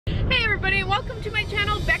welcome to my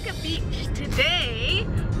channel, Becca Beach. Today,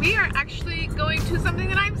 we are actually going to something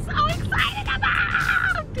that I'm so excited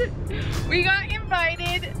about! We got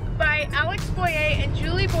invited by Boye and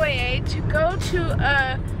Julie Boye to go to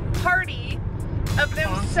a party of them.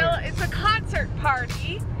 It's a concert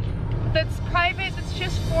party that's private, that's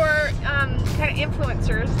just for kind of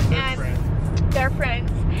influencers and their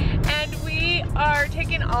friends. And we are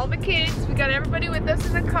taking all the kids. We got everybody with us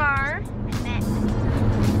in the car.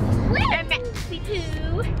 And Maxie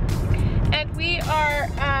too. And we are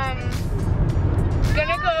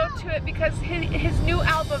gonna go to it because his new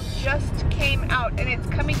album just came out, and it's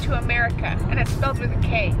Coming To Amerika, and it's spelled with a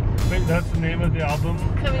K. Wait, that's the name of the album?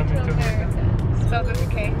 Coming to Amerika. Spelled with a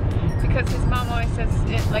K. Because his mom always says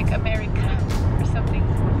it like America or something.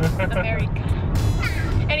 America.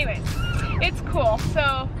 Anyways, it's cool.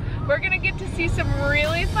 So we're gonna get to see some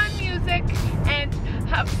really fun music and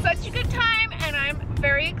have such a good time, and I'm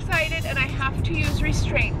very excited, and I have to use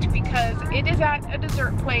restraint because it is at a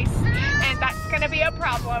dessert place and that's gonna be a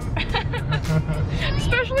problem.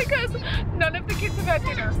 Especially because none of the kids have had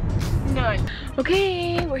dinner. None.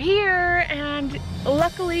 Okay, we're here, and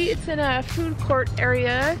luckily it's in a food court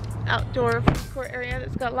area, outdoor food court area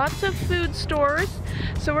that's got lots of food stores.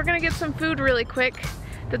 So we're gonna get some food really quick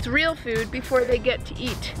that's real food before they get to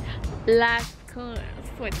eat last course,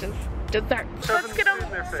 which is dessert. So let's get them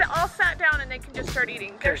all sat down and they can just start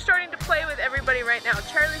eating. They're starting to play with everybody right now.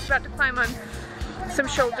 Charlie's about to climb on some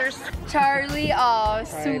shoulders. Charlie, oh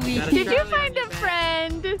sweet. Did you find a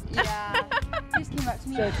friend? Yeah. He just came up to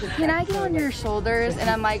me. Can I get on your shoulders? And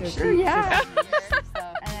I'm like, sure, yeah.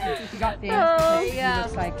 And then he got the yeah.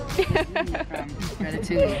 Looks like from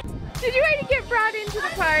Ratatouille. Did you already get brought into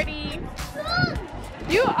the party?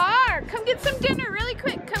 You are. Come get some dinner really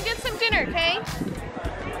quick. Come get some dinner, okay?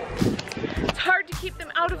 It's hard to keep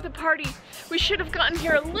them out of the party. We should have gotten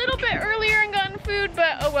here a little bit earlier and gotten food,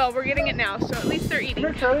 but oh well, we're getting it now, so at least they're eating.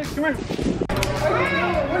 Come here, Charlie, come here.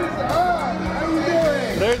 Hey, what is up? How you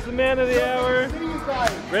doing? There's the man of the hour.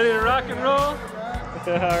 Ready to rock and roll?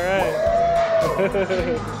 Alright.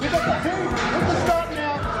 Get the stop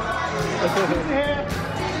now. Keep your head.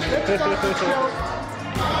 Let's stop the show.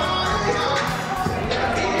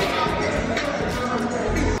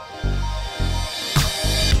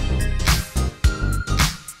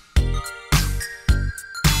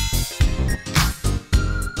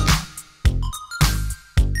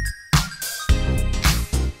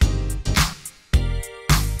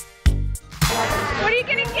 What are you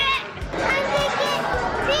gonna get? I'm gonna get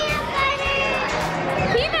peanut butter.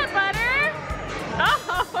 Peanut butter? Oh!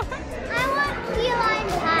 I want key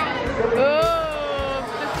lime pie. Oh,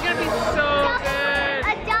 this is gonna be so good.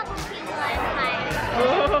 A double key lime pie. Oh.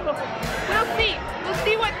 We'll see. We'll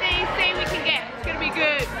see what they say we can get. It's gonna be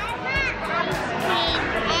good. Ice cream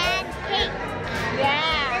and cake.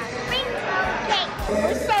 Yeah. The sprinkle cake.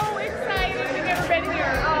 We're so excited. We've never been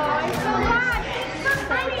here. Oh, I'm so glad.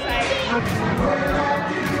 So excited.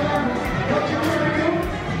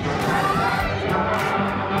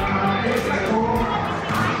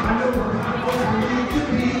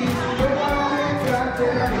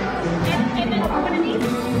 And then one of these?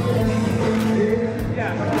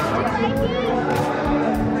 Yeah.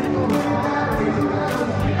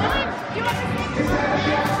 Do you want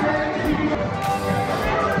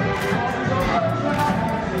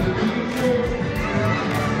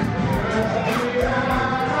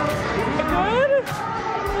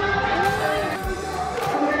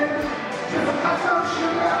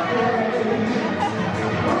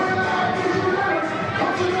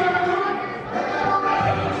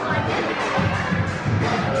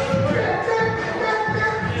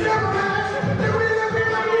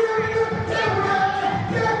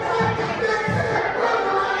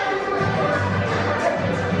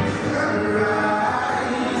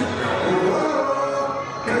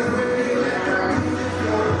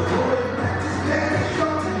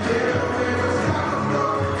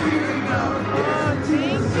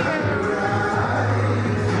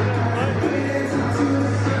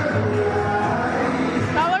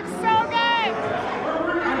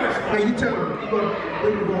You tell them,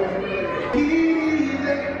 where you go. Easy.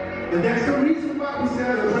 And that's the reason why we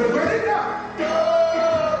celebrate. Ready now? Go,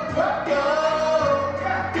 go, go.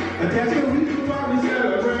 And that's the reason why we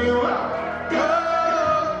celebrate. Go,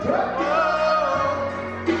 go, go.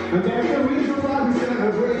 And that's the reason why we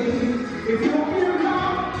celebrate. If you don't hear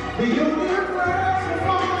now, then you'll hear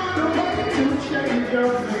forever. Don't wait to change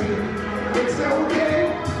your name. It's okay,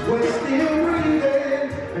 we're still breathing.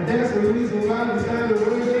 And that's the reason why we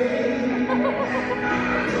celebrate.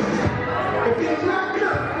 It feels like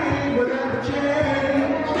nothing will ever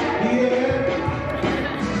change, yeah.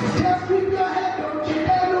 Just keep your head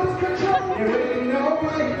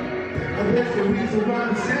And that's the reason why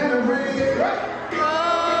we celebrate.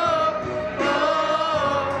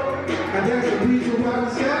 And that's the reason why we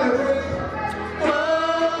celebrate.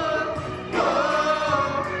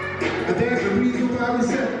 And that's the reason why we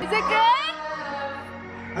celebrate. Is it good?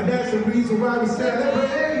 And that's the reason why we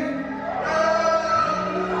celebrate.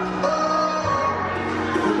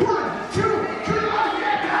 1, 2, 3,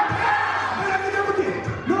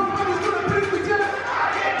 nobody's gonna bring me down.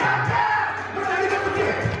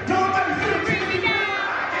 Nobody's gonna bring me down.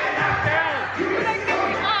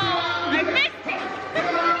 Oh, I missed it.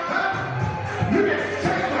 You can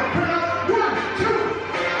take my crown. 1, 2,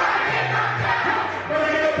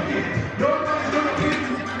 nobody's gonna bring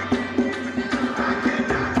me down.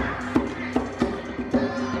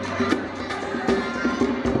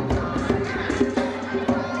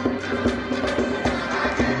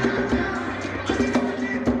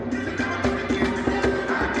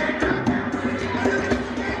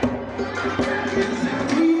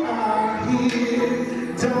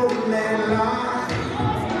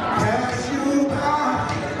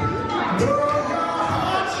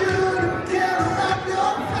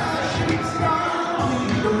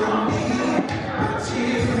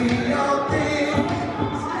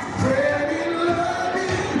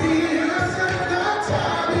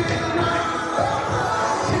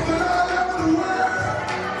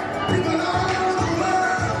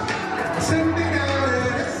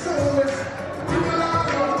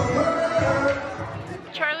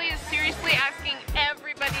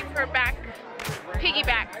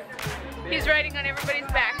 Piggyback. He's riding on everybody's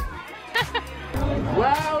back.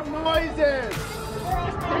 Loud noises!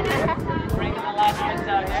 Bringing the loud noise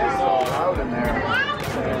out here. It's all loud in there.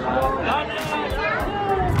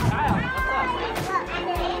 Kyle,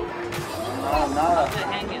 what's up? How's it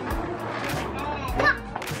hanging?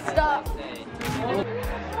 Stop.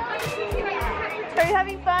 Are you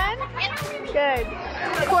having fun? Good.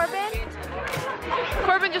 Corbin?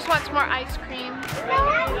 Corbin just wants more ice cream.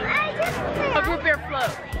 A root beer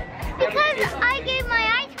float. Because I gave my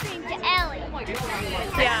ice cream to Ellie.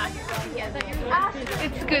 Yeah.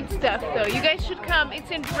 It's good stuff though. You guys should come.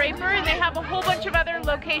 It's in Draper and they have a whole bunch of other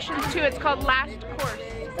locations too. It's called Last Course.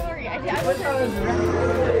 Sorry, I know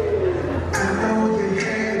your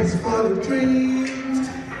head is full of dreams.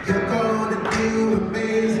 You're gonna do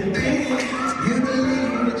amazing things. You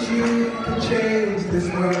believe that you can change this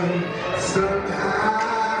world somehow.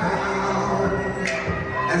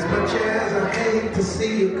 As much as I hate to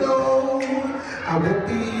see you go, I won't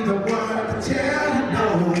be the one to tell you no.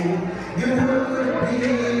 You would be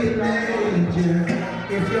an angel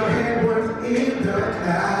if your head was in the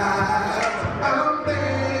clouds. I'm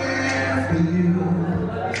there for you.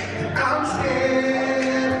 I'm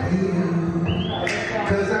scared for you.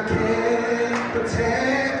 'Cause I can't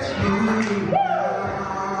protect you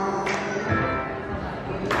now.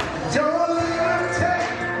 Don't let them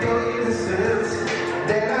take your innocence.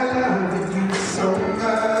 That I love you so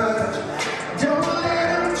much. Don't let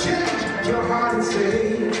them change your heart and say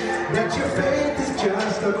that your faith is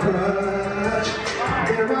just a crutch.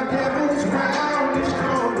 There are devils round each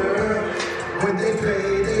corner. When they play,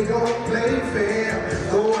 they don't play fair.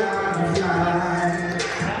 Go out and fly.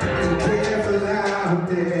 Be careful out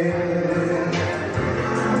there.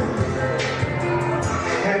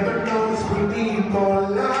 Heaven knows we need more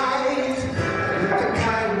light. The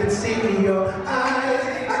kind that's in your eyes.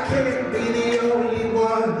 I can't be the only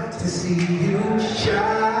one to see you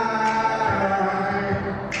shine.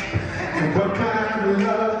 And what kind of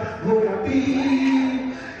love would I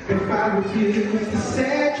be if I refused to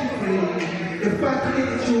set you free? If I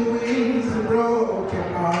clipped your wings and broke your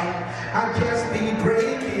heart, I'd just be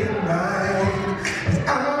breaking mine. 'Cause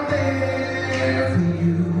I'm there for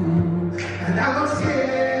you, and I'm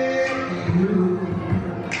scared for you.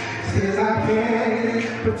 Since I can't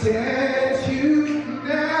protect you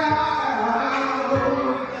now.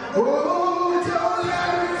 Oh, don't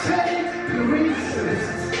let me take the reasons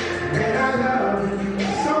that I love you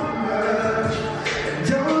so much.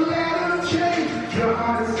 Don't let them change your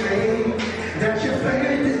heart and say that your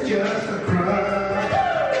faith is just a crutch.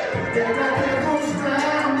 There are devils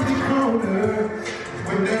round the corner.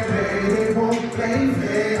 When they play, they won't play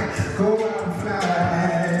fair. Go out and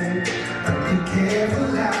fly, but be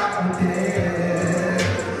careful out there.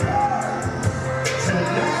 So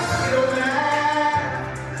laugh your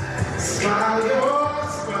laugh, smile your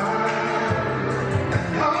smile,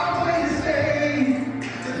 and always stay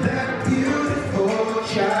that beautiful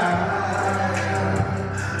child.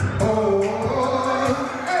 Oh,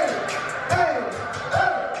 hey, hey,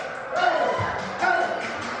 hey, hey, hey.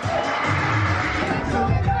 So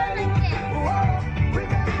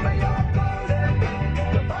remember your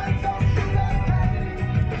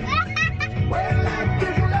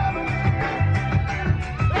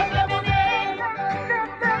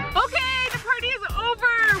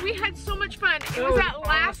fun. It was at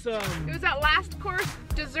last. Awesome. It was at last course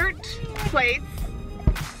dessert place.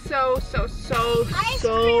 So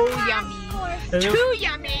yummy. And Too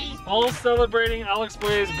yummy. all celebrating Alex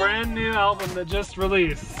Boye's brand new album that just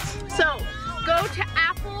released. So go to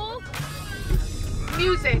Apple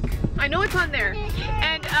Music. I know it's on there.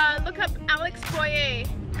 And look up Alex Boye,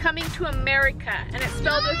 Coming to Amerika. And it's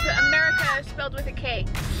spelled with America, spelled with a K.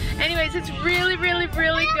 Anyways, it's really, really,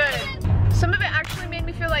 really good. Some of it actually made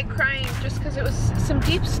me feel like crying just because it was some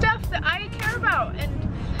deep stuff that I care about. And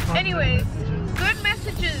anyways, good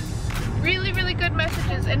messages. Really, really good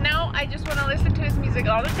messages. And now I just want to listen to his music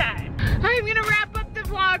all the time. I'm gonna wrap up the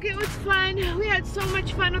vlog. It was fun. We had so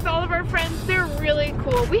much fun with all of our friends. They're really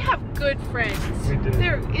cool. We have good friends. We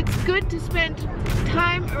do. It's good to spend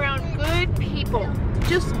time around good people.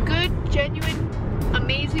 Just good, genuine,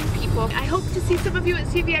 amazing people. I hope to see some of you at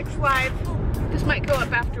CVX Live. This might go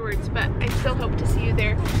up afterwards, but I still hope to see you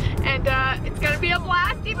there. And it's gonna be a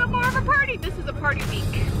blast, even more of a party. This is a party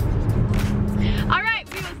week. All right,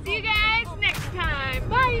 we will see